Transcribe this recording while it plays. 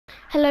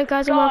Hello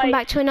guys and welcome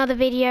back to another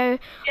video.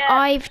 Yeah,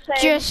 I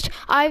just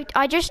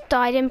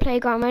died in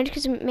playground mode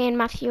because me and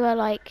Matthew are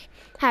like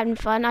having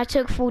fun. I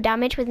took full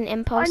damage with an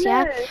impulse,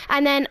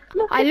 and then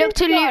I looked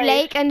to Loot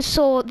Lake and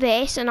saw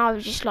this, and I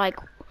was just like,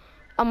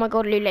 oh my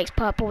god, Loot Lake's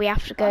purple. We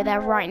have to go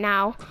there right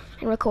now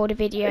and record a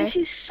video. This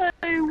is so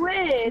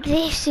weird.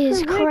 This is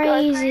so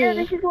crazy. Yeah,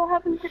 this is what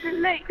happened to the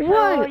lake. So,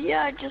 Whoa!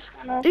 Yeah, I just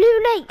wanna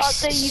Loot Lake's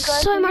update you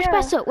guys so much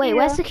better. Wait,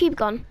 where's the cube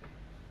gone?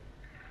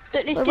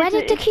 Wait, where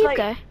did the cube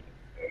go?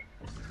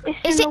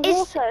 It's in the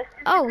water.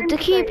 Oh, the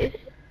cube.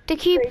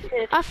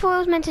 I thought it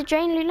was meant to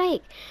drain Loot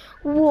Lake.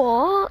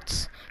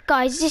 What?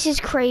 Guys, this is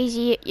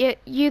crazy.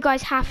 You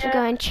guys have to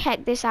go and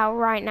check this out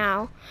right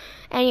now.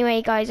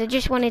 Anyway, guys, I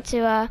just wanted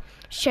to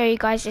show you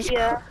guys this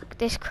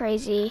this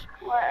crazy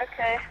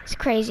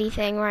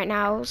thing right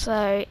now.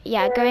 So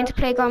yeah, go into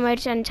playground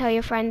mode and tell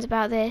your friends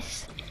about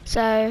this.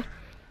 So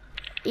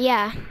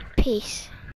yeah, peace.